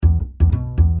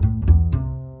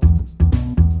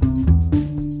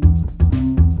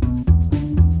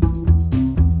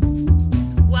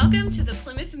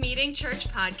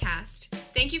podcast.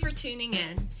 Thank you for tuning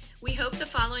in. We hope the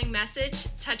following message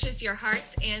touches your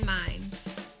hearts and minds.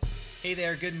 Hey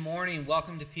there, good morning.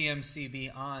 Welcome to PMC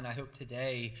Beyond. I hope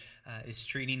today is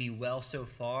treating you well so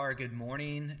far. Good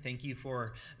morning. Thank you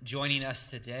for joining us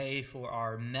today for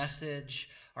our message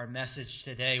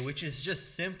today, which is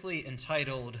just simply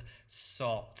entitled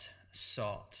Salt.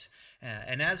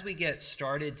 And as we get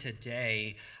started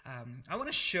today, I want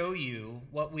to show you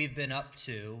what we've been up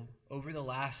to over the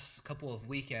last couple of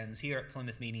weekends here at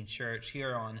Plymouth Meeting Church,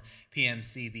 here on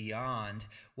PMC Beyond,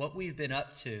 what we've been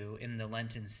up to in the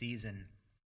Lenten season.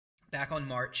 Back on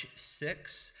March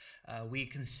 6th, we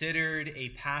considered a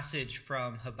passage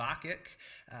from Habakkuk,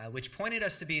 which pointed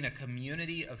us to being a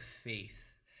community of faith.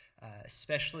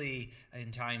 Especially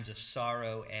in times of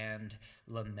sorrow and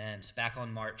lament. Back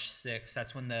on March 6th,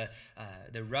 that's when the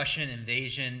Russian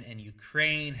invasion in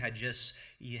Ukraine had just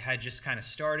kind of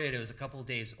started. It was a couple of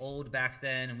days old back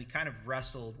then, and we kind of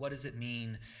wrestled, what does it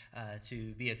mean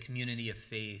to be a community of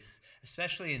faith,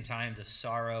 especially in times of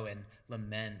sorrow and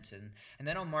lament. And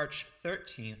then on March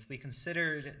 13th, we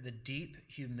considered the deep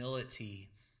humility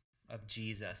of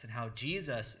Jesus and how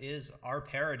Jesus is our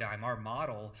paradigm, our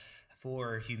model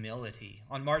for humility.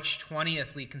 On March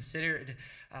 20th, we considered,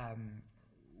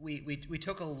 we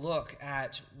took a look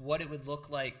at what it would look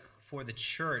like for the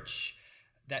church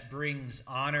that brings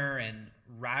honor and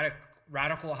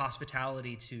radical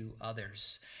hospitality to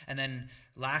others. And then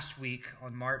last week,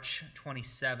 on March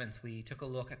 27th, we took a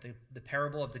look at the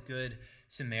parable of the Good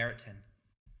Samaritan.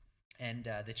 And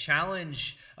the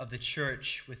challenge of the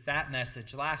church with that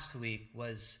message last week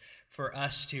was for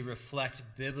us to reflect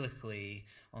biblically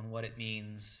on what it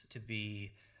means to be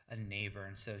a neighbor.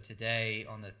 And so today,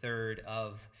 on the 3rd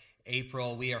of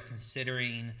April, we are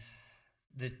considering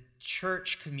the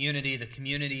church community, the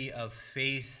community of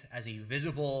faith, as a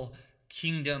visible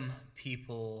kingdom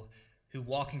people who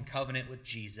walk in covenant with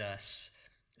Jesus,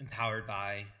 empowered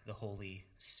by the Holy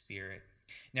Spirit.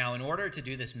 Now, in order to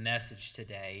do this message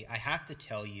today, I have to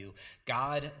tell you,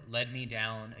 God led me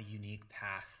down a unique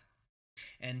path.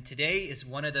 And today is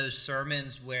one of those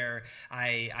sermons where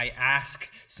I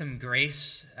ask some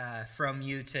grace from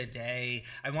you today.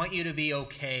 I want you to be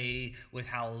okay with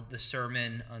how the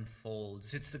sermon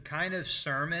unfolds. It's the kind of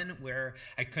sermon where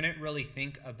I couldn't really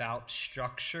think about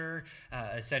structure,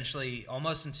 essentially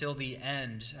almost until the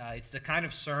end. It's the kind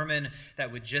of sermon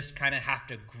that would just kind of have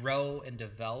to grow and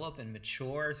develop and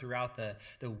mature throughout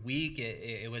the week.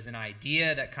 It was an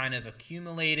idea that kind of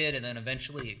accumulated, and then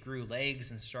eventually it grew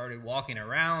legs and started walking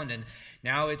around, and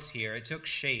now it's here. It took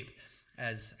shape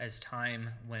as time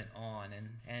went on,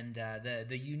 and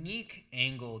the unique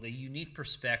angle, the unique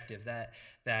perspective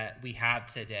that we have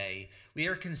today, we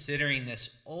are considering this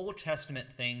Old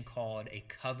Testament thing called a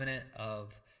covenant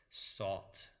of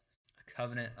salt. A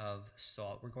covenant of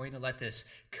salt. We're going to let this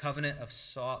covenant of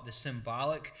salt, the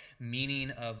symbolic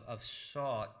meaning of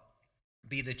salt,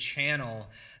 be the channel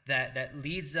that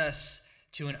leads us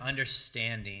to an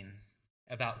understanding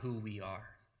about who we are.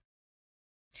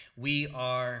 We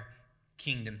are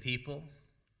kingdom people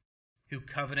who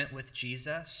covenant with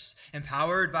Jesus,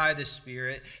 empowered by the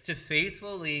Spirit to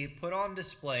faithfully put on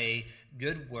display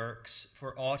good works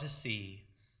for all to see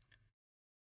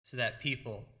so that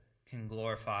people can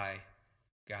glorify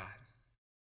God.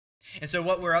 And so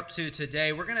what we're up to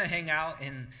today, we're going to hang out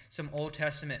in some Old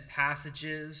Testament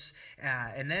passages,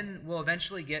 and then we'll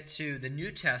eventually get to the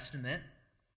New Testament.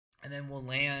 And then we'll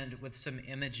land with some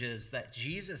images that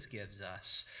Jesus gives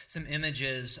us, some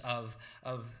images of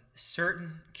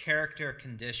certain character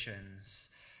conditions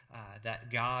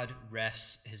that God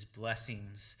rests his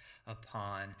blessings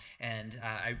upon. And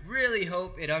I really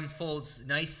hope it unfolds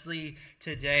nicely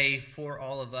today for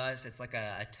all of us. It's like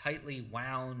a tightly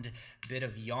wound bit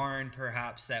of yarn,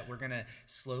 perhaps, that we're going to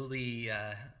slowly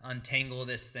untangle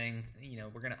this thing.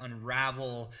 We're going to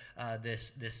unravel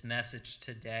this message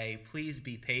today. Please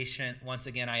be patient. Once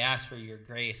again, I ask for your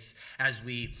grace as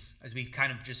we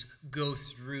kind of just go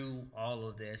through all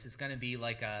of this. It's going to be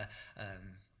like a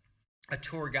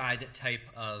tour guide type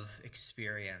of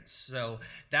experience. So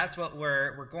that's what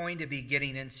we're going to be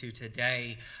getting into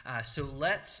today. So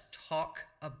let's talk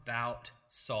about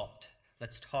salt.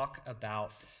 Let's talk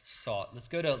about salt. Let's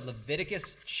go to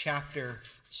Leviticus chapter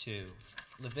 2.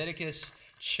 Leviticus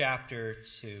chapter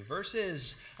 2.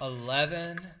 Verses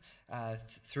 11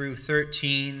 through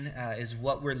 13 is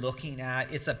what we're looking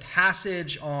at. It's a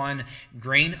passage on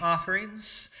grain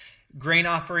offerings. Grain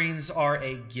offerings are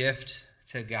a gift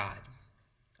to God.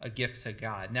 A gift to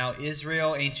God. Now,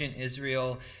 Israel, ancient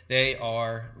Israel, they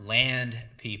are land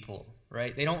people.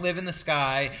 right? They don't live in the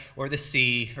sky or the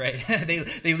sea, right?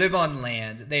 They live on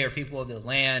land. They are people of the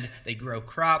land. They grow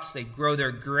crops. They grow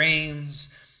their grains.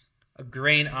 A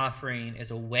grain offering is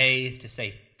a way to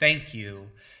say thank you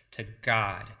to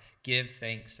God. Give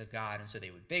thanks to God. And so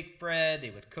they would bake bread. They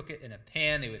would cook it in a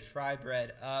pan. They would fry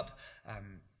bread up.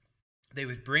 They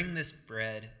would bring this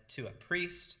bread to a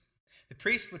priest. The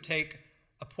priest would take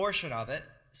a portion of it,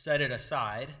 set it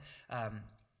aside,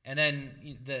 and then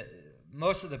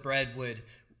most of the bread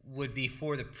would be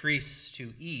for the priests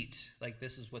to eat. Like,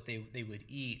 this is what they would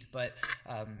eat. But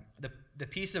the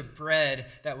piece of bread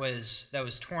that was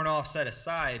torn off, set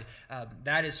aside,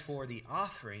 that is for the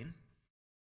offering.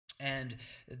 And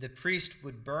the priest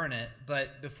would burn it.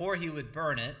 But before he would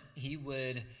burn it, he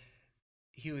would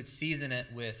season it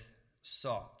with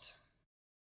salt.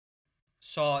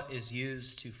 Salt is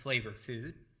used to flavor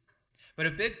food. But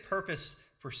a big purpose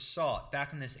for salt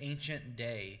back in this ancient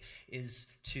day is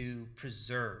to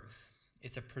preserve.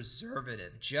 It's a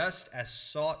preservative. Just as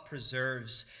salt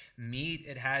preserves meat,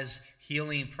 it has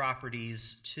healing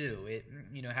properties too.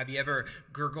 Have you ever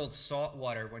gurgled salt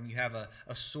water when you have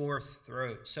a sore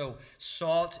throat? So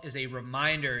salt is a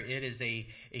reminder. It is a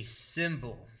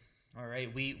symbol. All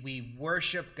right, we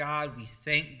worship God, we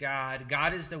thank God.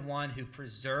 God is the one who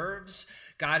preserves.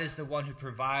 God is the one who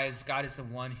provides. God is the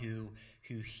one who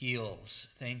heals.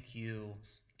 Thank you,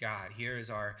 God. Here is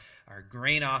our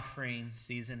grain offering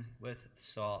seasoned with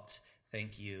salt.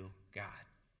 Thank you, God.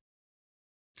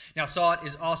 Now, salt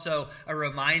is also a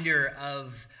reminder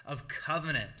of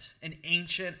covenant, an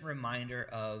ancient reminder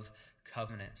of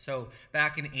covenant. So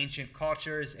back in ancient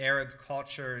cultures, Arab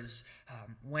cultures,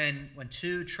 when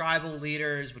two tribal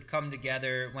leaders would come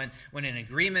together, when an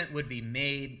agreement would be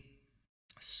made,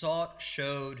 salt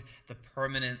showed the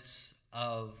permanence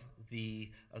of the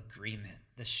agreement,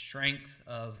 the strength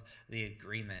of the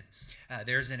agreement.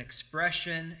 There's an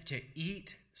expression to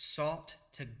eat salt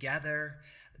together.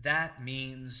 That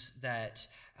means that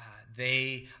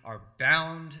they are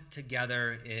bound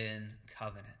together in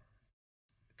covenant.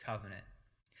 Covenant.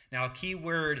 Now, a key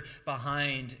word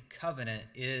behind covenant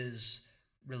is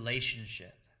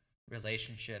relationship.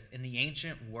 Relationship. In the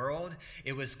ancient world,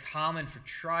 it was common for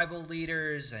tribal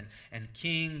leaders and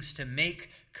kings to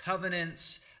make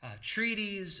covenants,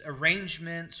 treaties,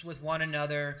 arrangements with one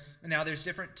another. Now, there's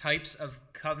different types of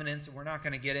covenants, and we're not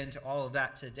going to get into all of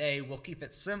that today. We'll keep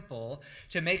it simple.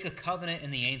 To make a covenant in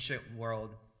the ancient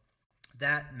world,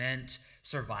 that meant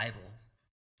survival.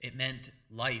 It meant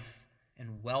life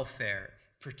and welfare,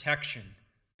 protection,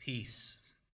 peace.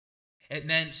 It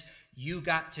meant you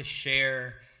got to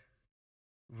share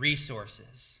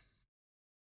resources.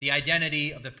 The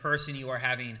identity of the person you are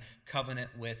having covenant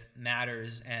with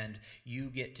matters, and you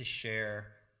get to share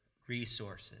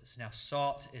resources. Now,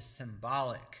 salt is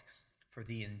symbolic for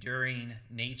the enduring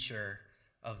nature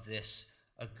of this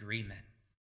agreement.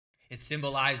 It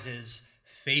symbolizes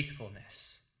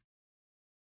faithfulness,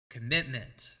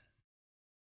 commitment,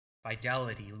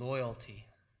 fidelity, loyalty.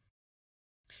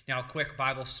 Now, a quick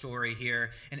Bible story here.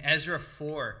 In Ezra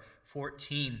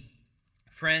 4:14,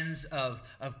 friends of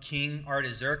King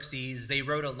Artaxerxes, they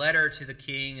wrote a letter to the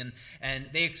king, and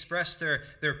they expressed their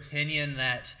opinion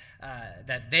that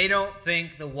they don't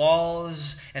think the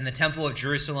walls and the Temple of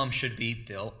Jerusalem should be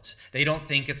built. They don't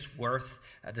think it's worth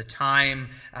the time.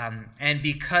 And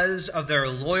because of their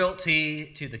loyalty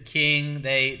to the king,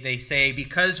 they say,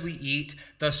 because we eat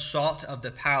the salt of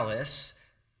the palace,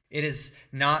 it is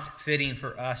not fitting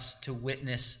for us to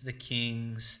witness the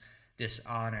king's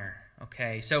dishonor.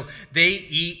 Okay, so they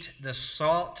eat the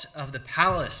salt of the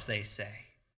palace, they say.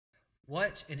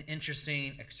 What an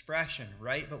interesting expression,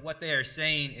 right? But what they are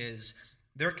saying is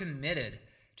they're committed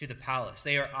to the palace.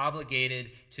 They are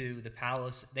obligated to the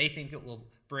palace. They think it will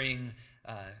bring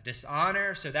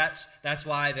dishonor, so that's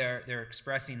why they're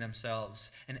expressing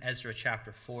themselves in Ezra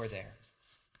chapter 4 there.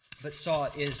 But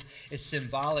salt is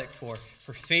symbolic for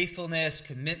faithfulness,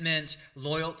 commitment,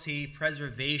 loyalty,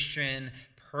 preservation,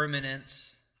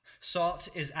 permanence. Salt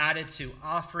is added to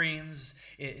offerings.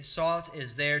 Salt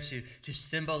is there to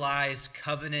symbolize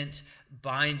covenant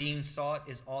binding. Salt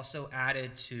is also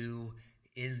added to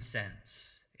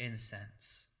incense.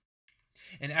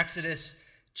 In Exodus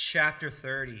chapter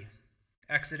 30,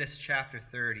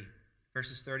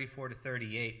 verses 34 to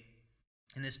 38,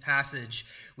 in this passage,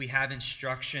 we have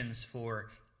instructions for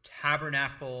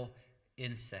tabernacle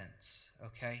incense,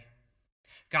 okay?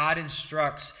 God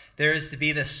instructs there is to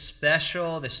be the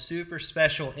super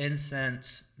special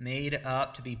incense made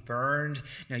up to be burned.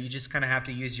 Now, you just kind of have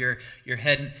to use your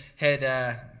head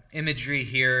imagery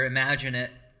here. Imagine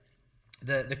it.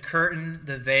 The curtain,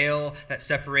 the veil that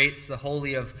separates the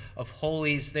Holy of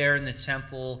Holies there in the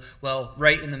temple, well,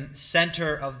 right in the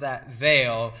center of that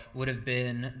veil would have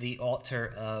been the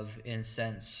altar of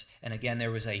incense. And again, there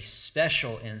was a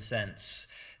special incense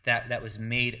that was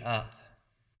made up.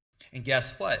 And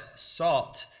guess what?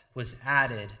 Salt was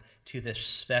added to this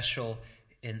special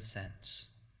incense.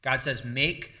 God says,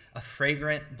 make a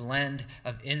fragrant blend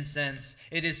of incense.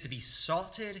 It is to be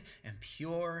salted and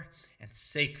pure and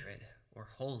sacred or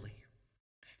holy.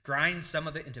 Grind some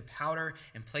of it into powder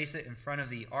and place it in front of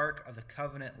the Ark of the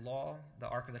Covenant law, the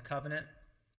Ark of the Covenant,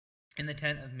 in the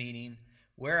tent of meeting,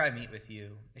 where I meet with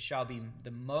you. It shall be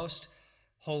the most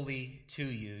holy to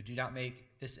you. Do not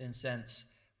make this incense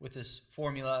with this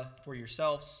formula for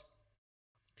yourselves.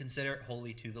 Consider it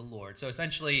holy to the Lord. So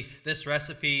essentially, this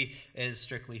recipe is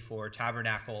strictly for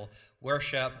tabernacle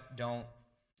worship. Don't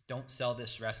sell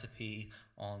this recipe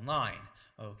online.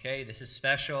 Okay, this is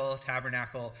special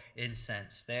tabernacle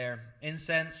incense there.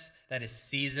 Incense that is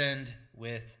seasoned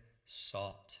with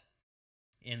salt.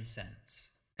 Incense.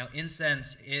 Now,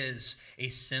 incense is a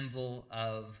symbol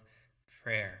of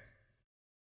prayer.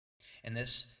 And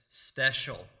this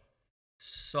special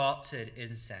salted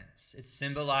incense, it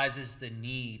symbolizes the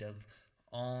need of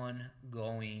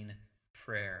ongoing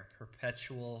prayer,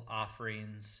 perpetual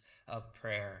offerings of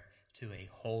prayer to a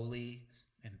holy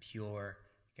and pure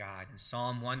God. In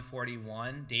Psalm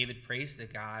 141, David prays to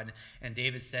God, and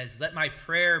David says, "Let my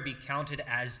prayer be counted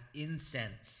as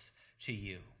incense to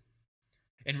you."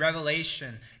 In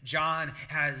Revelation, John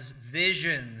has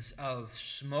visions of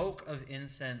smoke of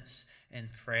incense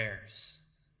and prayers.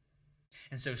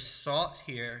 And so salt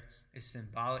here is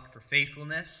symbolic for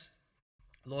faithfulness,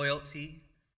 loyalty.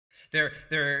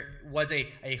 There was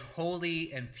a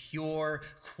holy and pure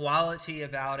quality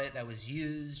about it that was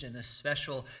used in the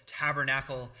special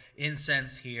tabernacle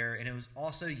incense here, and it was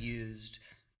also used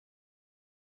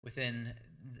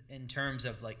in terms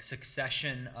of like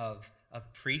succession of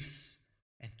priests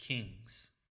and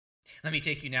kings. Let me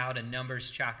take you now to Numbers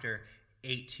chapter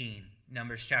 18.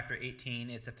 Numbers chapter 18,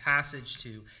 it's a passage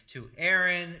to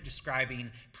Aaron describing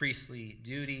priestly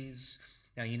duties.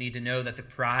 Now you need to know that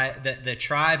the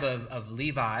tribe of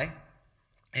Levi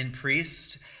and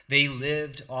priests, they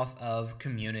lived off of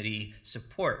community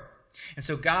support. And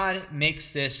so God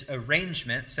makes this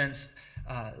arrangement since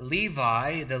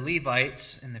Levi, the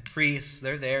Levites and the priests,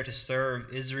 they're there to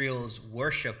serve Israel's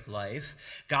worship life.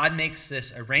 God makes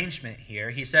this arrangement here.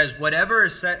 He says, whatever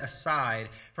is set aside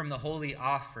from the holy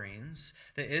offerings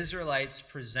the Israelites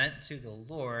present to the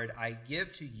Lord, I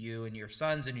give to you and your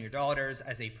sons and your daughters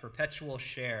as a perpetual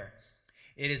share.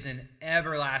 It is an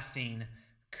everlasting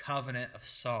covenant of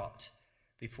salt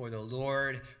before the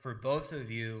Lord for both of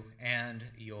you and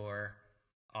your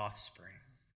offspring.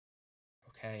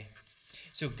 Okay?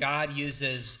 So God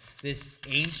uses this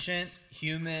ancient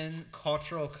human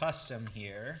cultural custom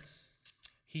here.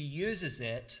 He uses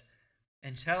it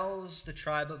and tells the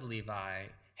tribe of Levi,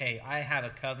 hey, I have a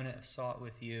covenant of salt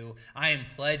with you. I am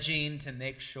pledging to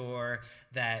make sure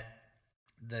that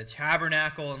the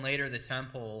tabernacle and later the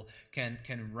temple can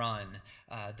run,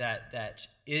 that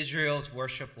Israel's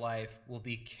worship life will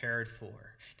be cared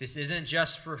for. This isn't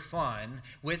just for fun.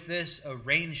 With this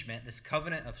arrangement, this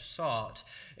covenant of salt,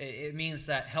 it means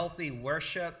that healthy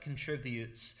worship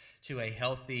contributes to a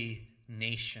healthy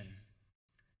nation.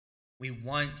 We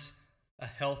want a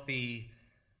healthy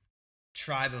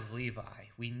tribe of Levi.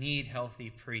 We need healthy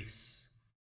priests.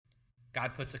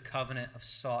 God puts a covenant of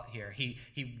salt here.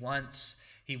 He wants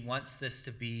this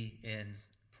to be in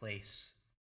place.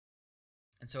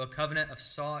 And so a covenant of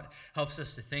salt helps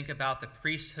us to think about the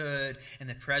priesthood and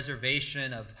the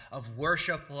preservation of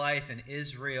worship life in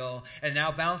Israel. And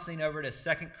now bouncing over to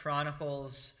 2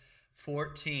 Chronicles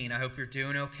 14. I hope you're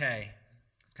doing okay.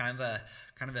 It's kind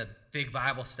of a big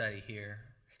Bible study here.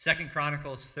 2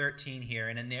 Chronicles 13 here,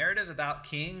 in a narrative about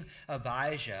King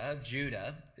Abijah of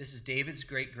Judah. This is David's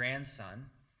great-grandson.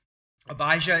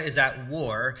 Abijah is at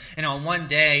war, and on one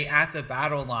day at the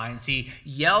battle lines, he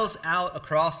yells out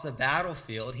across the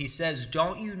battlefield. He says,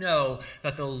 don't you know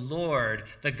that the Lord,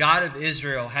 the God of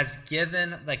Israel, has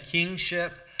given the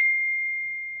kingship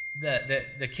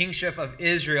of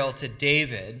Israel to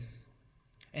David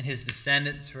and his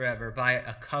descendants forever by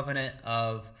a covenant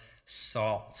of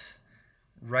salt.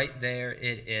 Right there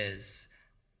it is.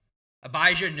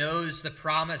 Abijah knows the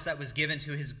promise that was given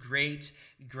to his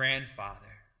great-grandfather.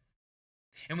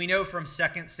 And we know from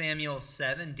 2 Samuel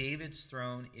 7, David's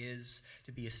throne is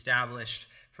to be established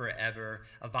forever.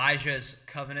 Abijah's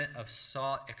covenant of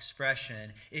salt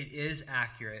expression, it is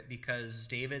accurate because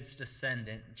David's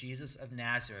descendant, Jesus of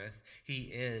Nazareth,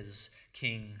 he is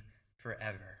king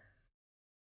forever.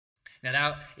 Now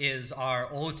that is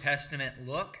our Old Testament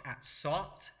look at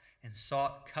salt and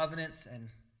salt covenants, and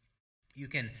you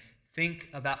can think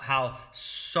about how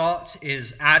salt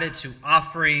is added to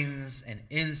offerings and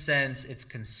incense. It's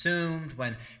consumed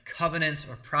when covenants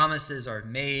or promises are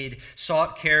made.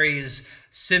 Salt carries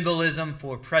symbolism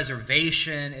for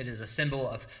preservation. It is a symbol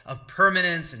of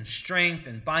permanence and strength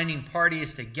and binding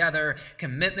parties together,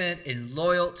 commitment in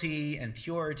loyalty and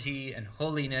purity and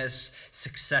holiness,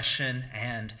 succession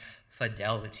and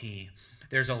fidelity.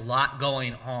 There's a lot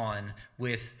going on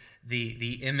with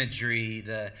the imagery,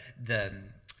 the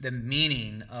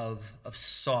meaning of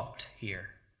salt here.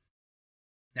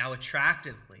 Now,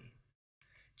 attractively,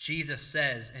 Jesus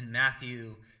says in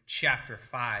Matthew chapter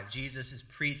 5, Jesus is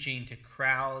preaching to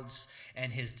crowds,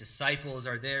 and his disciples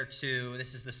are there too.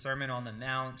 This is the Sermon on the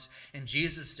Mount, and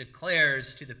Jesus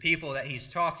declares to the people that he's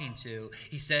talking to,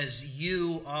 he says,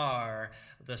 "You are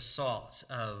the salt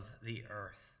of the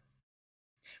earth."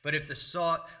 But if the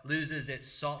salt loses its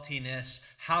saltiness,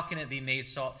 how can it be made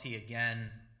salty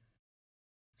again?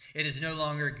 It is no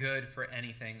longer good for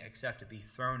anything except to be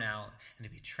thrown out and to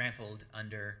be trampled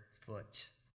underfoot.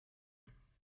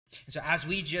 And so as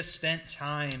we just spent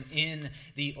time in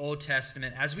the Old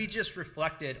Testament, as we just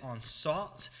reflected on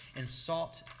salt and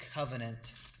salt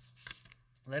covenant,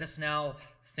 let us now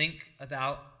think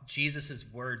about Jesus'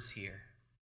 words here.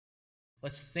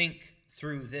 Let's think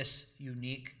through this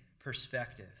unique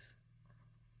perspective.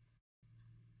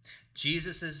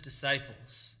 Jesus'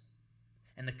 disciples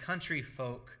and the country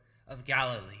folk of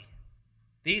Galilee,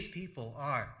 these people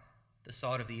are the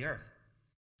salt of the earth.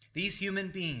 These human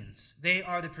beings, they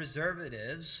are the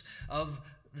preservatives of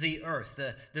the earth,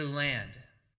 the land.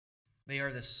 They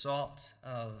are the salt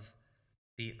of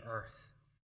the earth.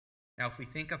 Now, if we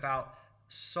think about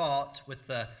salt with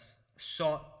the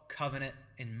salt covenant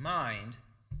in mind,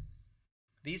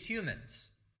 these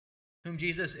humans whom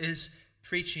Jesus is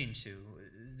preaching to,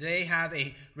 they have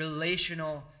a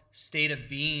relational state of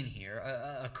being here,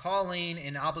 a calling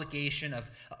and obligation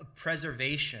of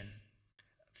preservation,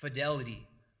 fidelity,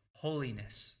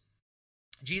 holiness.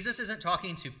 Jesus isn't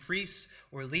talking to priests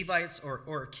or Levites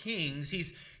or kings.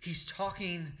 He's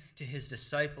talking to his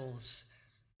disciples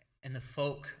and the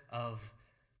folk of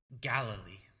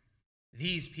Galilee.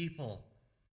 These people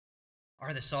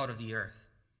are the salt of the earth.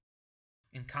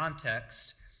 In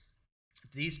context,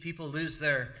 if these people lose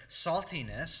their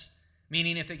saltiness,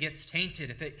 meaning if it gets tainted,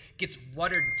 if it gets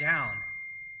watered down,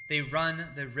 they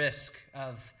run the risk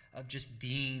of just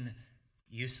being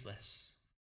useless.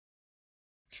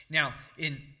 Now,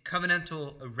 in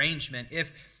covenantal arrangement,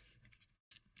 if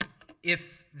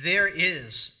there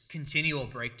is continual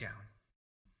breakdown,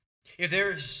 if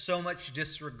there is so much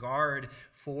disregard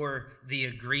for the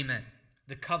agreement,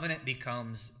 the covenant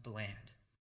becomes bland.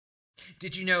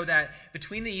 Did you know that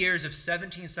between the years of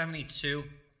 1772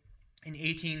 and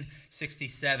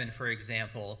 1867, for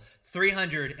example,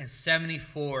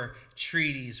 374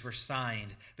 treaties were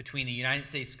signed between the United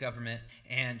States government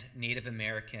and Native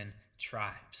American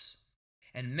tribes?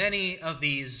 And many of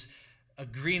these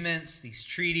agreements, these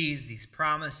treaties, these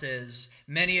promises,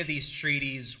 many of these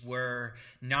treaties were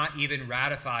not even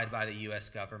ratified by the U.S.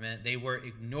 government. They were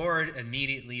ignored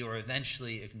immediately or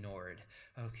eventually ignored.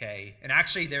 Okay, and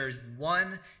actually there's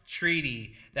one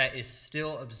treaty that is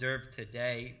still observed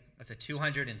today. It's a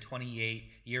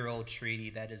 228-year-old treaty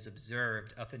that is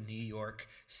observed up in New York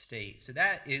State. So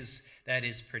that is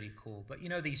pretty cool. But you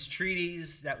know, these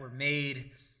treaties that were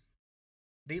made,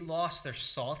 they lost their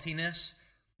saltiness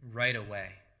right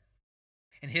away.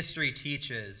 And history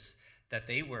teaches that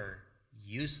they were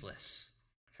useless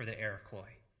for the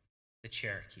Iroquois, the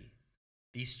Cherokee.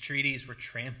 These treaties were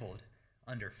trampled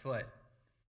underfoot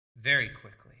very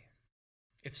quickly.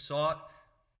 If salt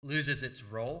loses its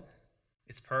role,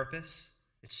 its purpose,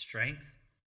 its strength,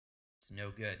 it's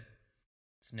no good.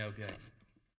 It's no good.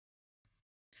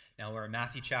 Now we're in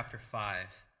Matthew chapter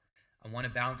 5. I want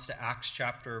to bounce to Acts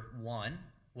chapter 1.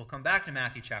 We'll come back to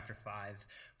Matthew chapter 5,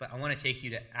 but I want to take you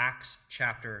to Acts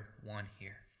chapter 1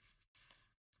 here.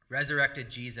 Resurrected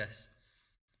Jesus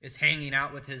is hanging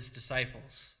out with his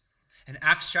disciples. In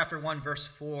Acts chapter 1, verse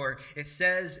 4, it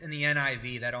says in the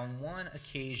NIV that on one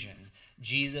occasion,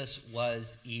 Jesus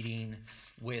was eating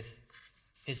with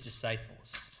his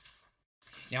disciples.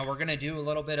 Now, we're going to do a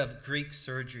little bit of Greek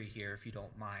surgery here, if you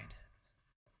don't mind.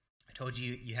 I told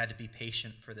you you had to be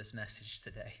patient for this message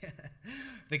today.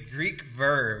 The Greek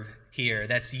verb here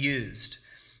that's used,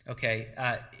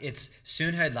 it's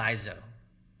sunhelizo,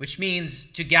 which means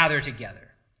to gather together.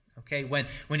 Okay,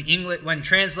 when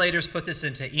translators put this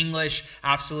into English,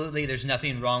 absolutely, there's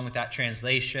nothing wrong with that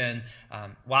translation.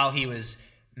 While he was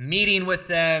meeting with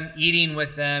them, eating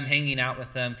with them, hanging out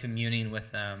with them, communing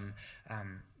with them.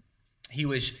 He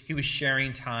was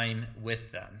sharing time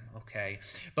with them, okay?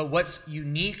 But what's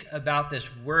unique about this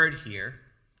word here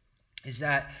is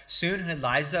that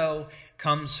sunhelizo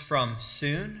comes from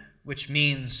sun, which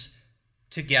means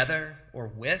together or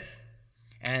with,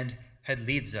 and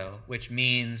hedlizo, which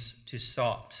means to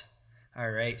salt. All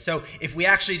right, so if we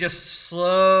actually just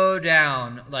slow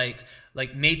down, like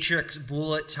Matrix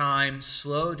bullet time,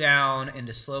 slow down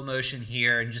into slow motion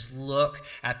here and just look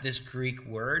at this Greek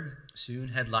word,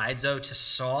 sunhelizo, to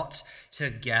salt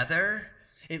together,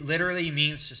 it literally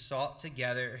means to salt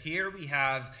together. Here we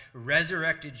have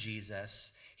resurrected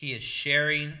Jesus. He is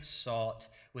sharing salt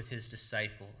with his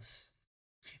disciples.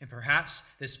 And perhaps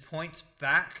this points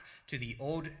back to the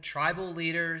old tribal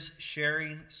leaders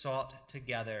sharing salt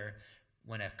together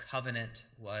when a covenant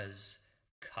was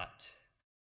cut.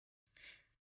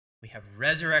 We have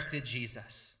resurrected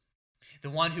Jesus, the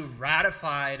one who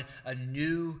ratified a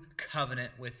new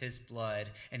covenant with his blood,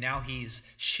 and now he's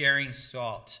sharing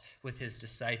salt with his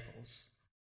disciples.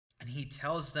 And he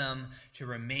tells them to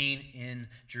remain in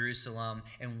Jerusalem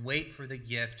and wait for the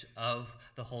gift of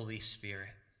the Holy Spirit.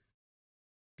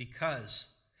 Because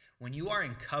when you are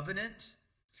in covenant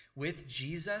with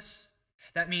Jesus,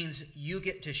 that means you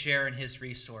get to share in his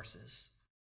resources,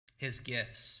 his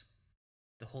gifts,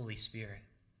 the Holy Spirit.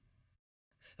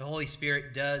 The Holy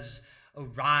Spirit does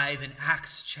arrive in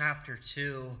Acts chapter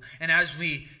 2. And as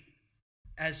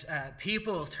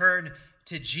people turn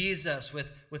to Jesus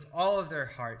with all of their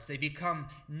hearts, they become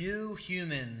new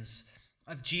humans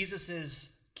of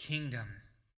Jesus' kingdom.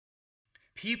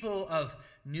 People of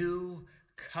new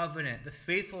covenant, the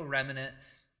faithful remnant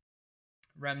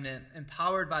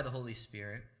empowered by the Holy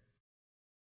Spirit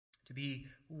to be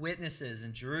witnesses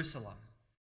in Jerusalem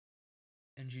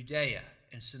and Judea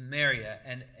and Samaria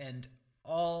and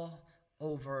all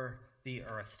over the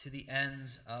earth, to the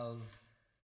ends of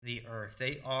the earth.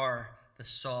 They are the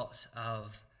salt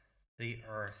of the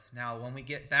earth. Now, when we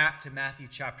get back to Matthew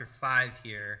chapter 5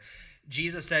 here,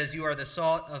 Jesus says, you are the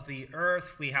salt of the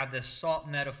earth. We have this salt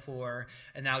metaphor,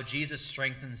 and now Jesus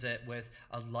strengthens it with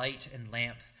a light and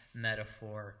lamp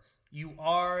metaphor. You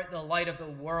are the light of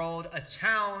the world. A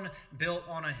town built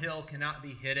on a hill cannot be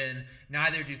hidden.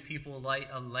 Neither do people light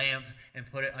a lamp and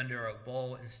put it under a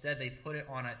bowl. Instead, they put it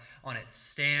on its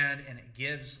stand, and it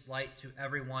gives light to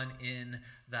everyone in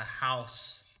the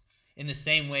house. In the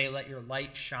same way, let your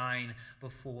light shine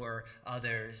before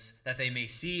others, that they may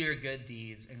see your good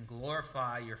deeds and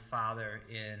glorify your Father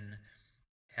in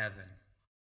heaven.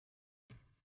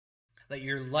 Let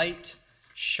your light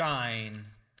shine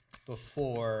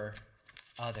before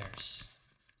others.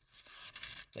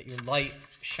 Let your light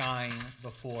shine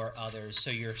before others. So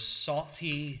your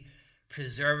salty,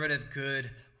 preservative good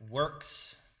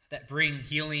works that bring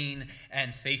healing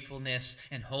and faithfulness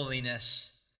and holiness,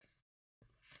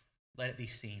 let it be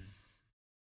seen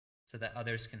so that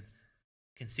others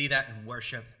can see that and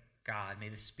worship God. May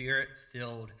the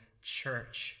Spirit-filled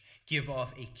church give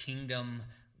off a kingdom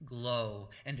glow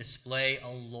and display a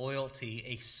loyalty,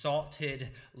 a salted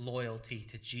loyalty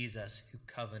to Jesus who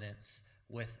covenants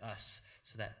with us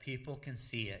so that people can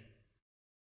see it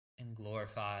and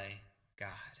glorify God.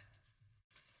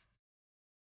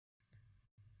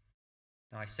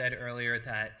 Now, I said earlier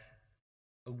that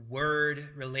a word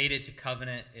related to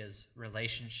covenant is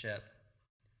relationship.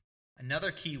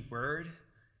 Another key word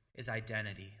is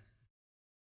identity.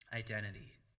 Identity.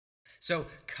 So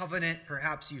covenant,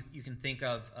 perhaps you can think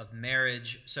of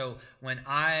marriage. So when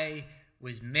I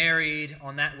was married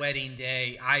on that wedding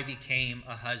day, I became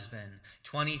a husband.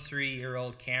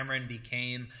 23-year-old Cameron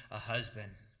became a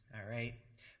husband. All right?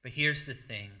 But here's the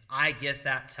thing. I get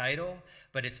that title,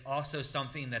 but it's also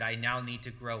something that I now need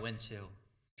to grow into.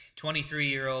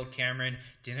 23-year-old Cameron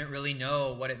didn't really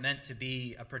know what it meant to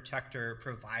be a protector,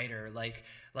 provider. Like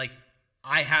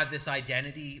I have this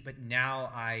identity, but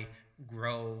now I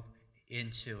grow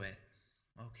into it.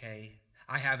 Okay?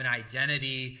 I have an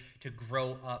identity to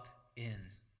grow up in.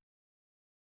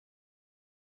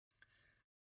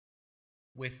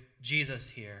 With Jesus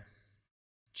here,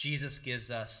 Jesus gives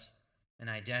us an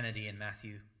identity in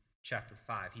Matthew chapter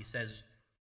 5. He says,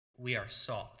 we are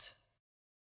salt.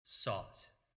 Salt.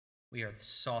 We are the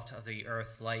salt of the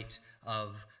earth, light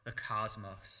of the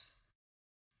cosmos.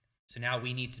 So now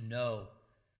we need to know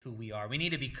who we are. We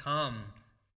need to become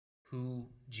who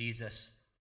Jesus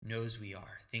knows we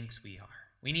are, thinks we are.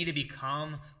 We need to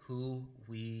become who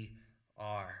we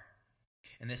are.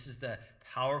 And this is the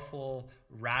powerful,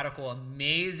 radical,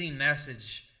 amazing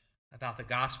message about the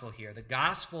gospel here. The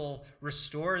gospel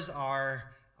restores our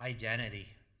identity.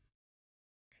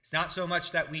 It's not so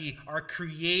much that we are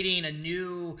creating a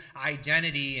new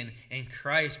identity in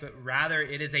Christ, but rather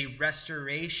it is a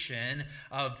restoration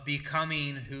of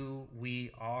becoming who we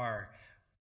are.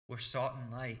 We're salt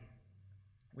and light.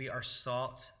 We are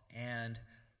salt and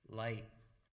light.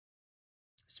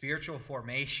 Spiritual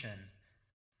formation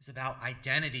is about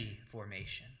identity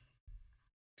formation.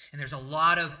 And there's a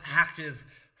lot of active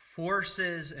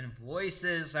forces and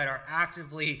voices that are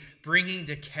actively bringing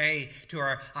decay to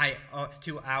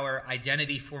our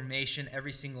identity formation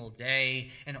every single day.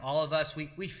 And all of us,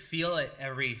 we feel it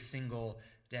every single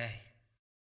day.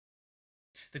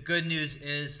 The good news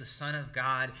is the Son of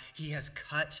God, he has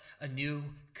cut a new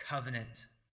covenant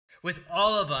with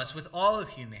all of us, with all of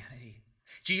humanity.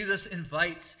 Jesus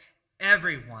invites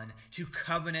everyone to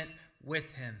covenant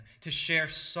with him, to share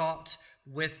salt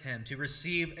with him, to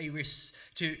receive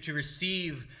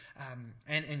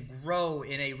and grow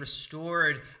in a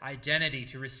restored identity,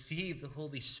 to receive the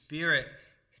Holy Spirit,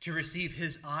 to receive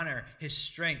his honor, his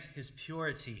strength, his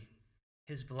purity,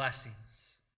 his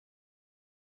blessings.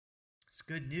 It's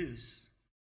good news.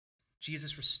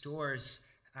 Jesus restores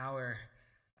our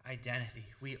identity.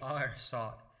 We are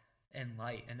salt and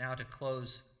light. And now to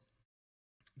close,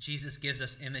 Jesus gives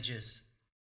us images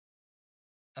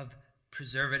of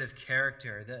preservative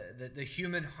character, the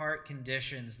human heart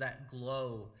conditions that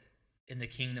glow in the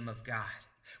kingdom of God,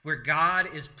 where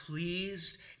God is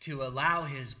pleased to allow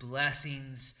his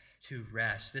blessings to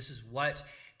rest. This is what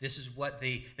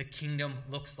the kingdom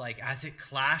looks like as it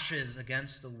clashes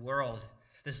against the world.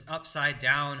 This upside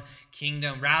down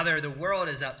kingdom. Rather, the world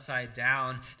is upside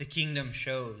down. The kingdom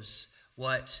shows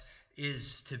what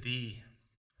is to be,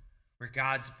 where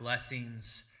God's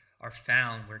blessings are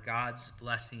found, where God's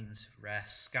blessings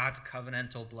rest. God's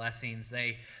covenantal blessings,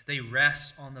 they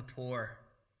rest on the poor,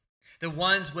 the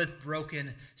ones with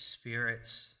broken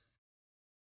spirits.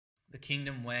 The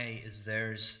kingdom way is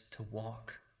theirs to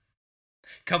walk.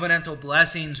 Covenantal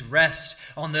blessings rest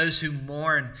on those who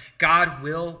mourn. God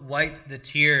will wipe the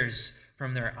tears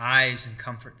from their eyes and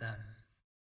comfort them.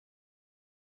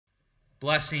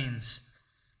 Blessings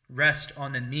rest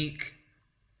on the meek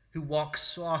who walk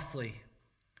softly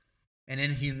and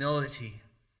in humility.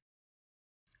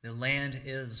 The land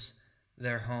is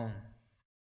their home.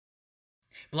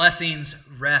 Blessings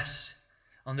rest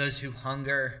on those who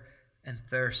hunger and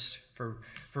thirst for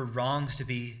wrongs to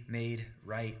be made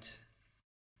right.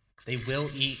 They will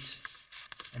eat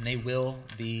and they will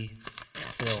be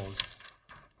filled.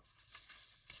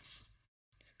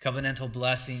 Covenantal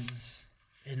blessings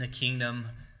in the kingdom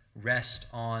rest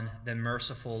on the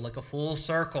merciful. Like a full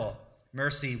circle,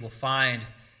 mercy will find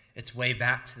its way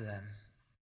back to them.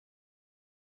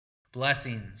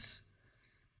 Blessings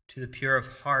to the pure of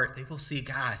heart, they will see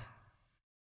God.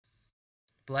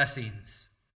 Blessings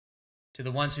to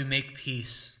the ones who make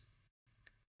peace,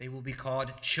 they will be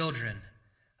called children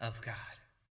of God.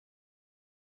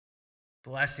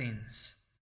 Blessings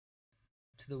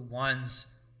to the ones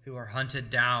who are hunted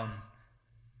down,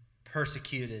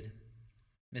 persecuted,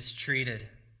 mistreated,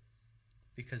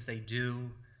 because they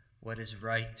do what is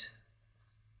right.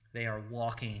 They are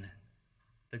walking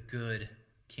the good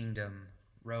kingdom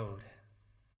road.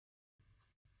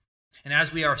 And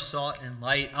as we are salt and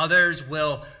light, others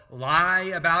will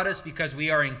lie about us because we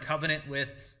are in covenant with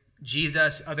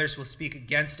Jesus. Others will speak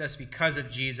against us because of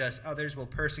Jesus. Others will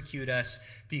persecute us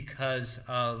because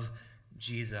of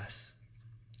Jesus.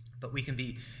 But we can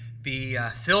be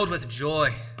filled with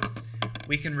joy.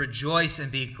 We can rejoice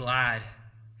and be glad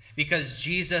because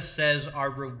Jesus says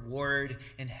our reward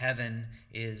in heaven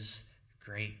is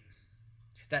great.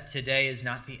 That today is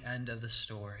not the end of the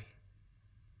story.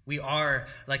 We are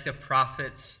like the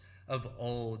prophets of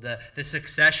old. The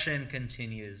succession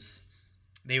continues.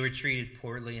 They were treated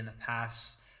poorly in the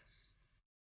past.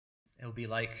 It'll be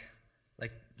like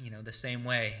the same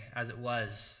way as it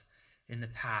was in the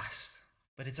past.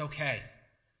 But it's okay.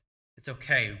 It's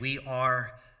okay. We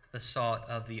are the salt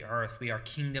of the earth. We are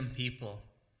kingdom people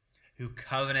who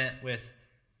covenant with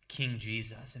King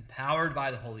Jesus, empowered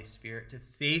by the Holy Spirit to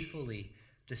faithfully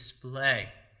display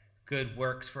good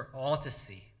works for all to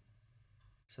see,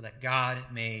 so that God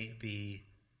may be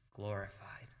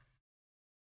glorified.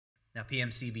 Now,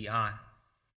 PMC Beyond,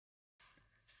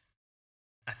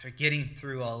 after getting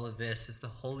through all of this, if the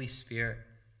Holy Spirit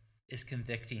is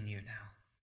convicting you now,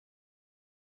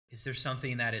 is there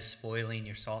something that is spoiling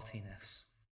your saltiness?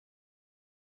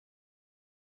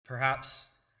 Perhaps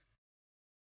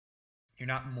you're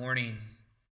not mourning.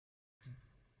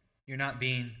 You're not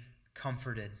being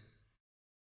comforted.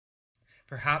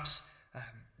 Perhaps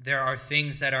there are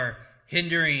things that are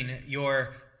hindering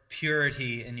your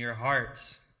purity in your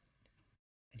hearts.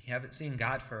 and you haven't seen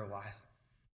God for a while.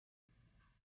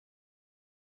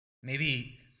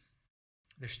 Maybe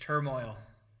there's turmoil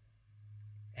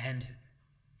and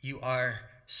you are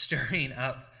stirring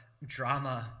up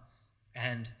drama,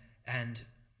 and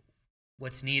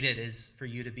what's needed is for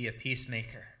you to be a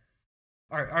peacemaker.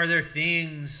 Are there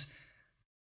things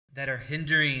that are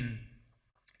hindering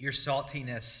your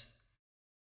saltiness?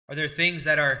 Are there things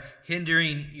that are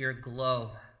hindering your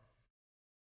glow?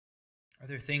 Are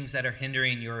there things that are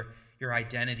hindering your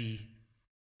identity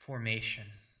formation,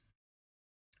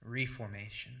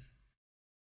 reformation?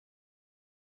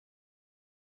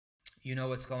 You know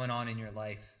what's going on in your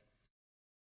life.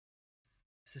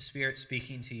 Is the Spirit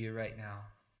speaking to you right now?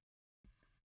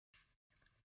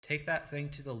 Take that thing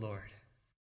to the Lord.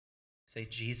 Say,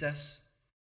 Jesus,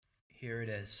 here it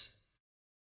is.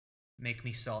 Make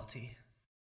me salty.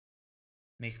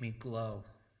 Make me glow.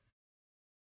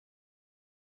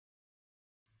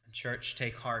 And church,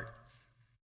 take heart.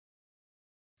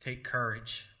 Take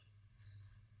courage.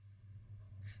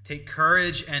 Take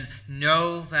courage and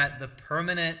know that the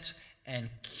permanent and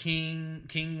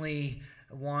kingly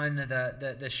one,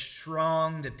 the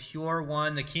strong, the pure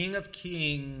one, the King of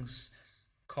Kings,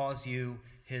 calls you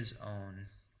his own.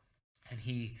 And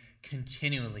he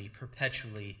continually,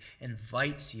 perpetually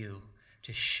invites you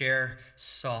to share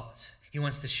salt. He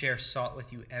wants to share salt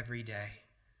with you every day.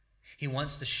 He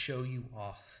wants to show you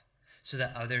off so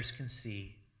that others can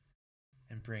see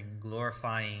and bring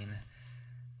glorifying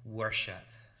worship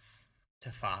to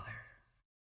Father.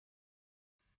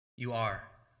 You are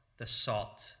the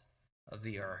salt of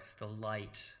the earth, the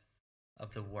light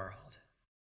of the world.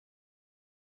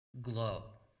 Glow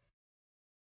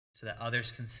so that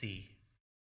others can see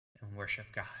and worship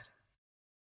God.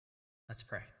 Let's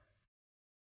pray.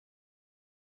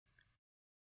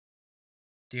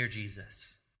 Dear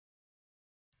Jesus,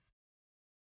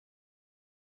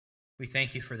 we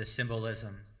thank you for the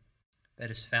symbolism that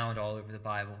is found all over the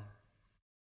Bible.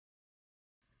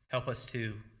 Help us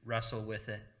to wrestle with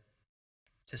it,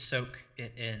 to soak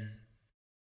it in.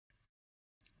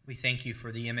 We thank you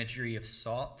for the imagery of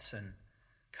salt and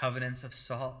covenants of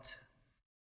salt.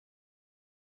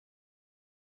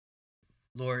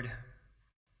 Lord,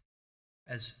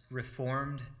 as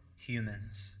reformed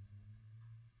humans,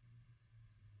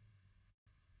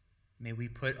 may we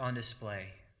put on display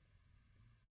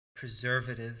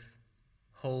preservative,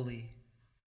 holy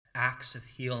acts of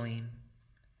healing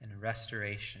and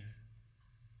restoration.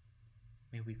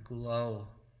 May we glow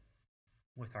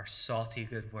with our salty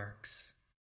good works.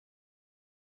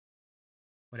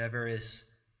 Whatever is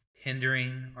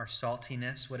hindering our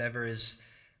saltiness, whatever is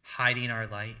hiding our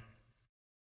light,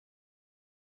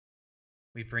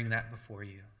 we bring that before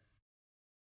you.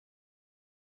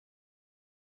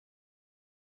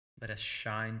 Let us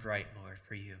shine bright, Lord,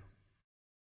 for you.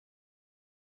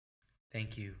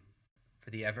 Thank you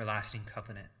for the everlasting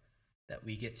covenant that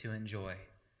we get to enjoy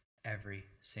every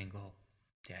single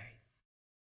day.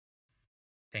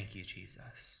 Thank you,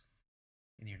 Jesus.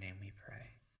 In your name we pray.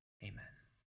 Amen.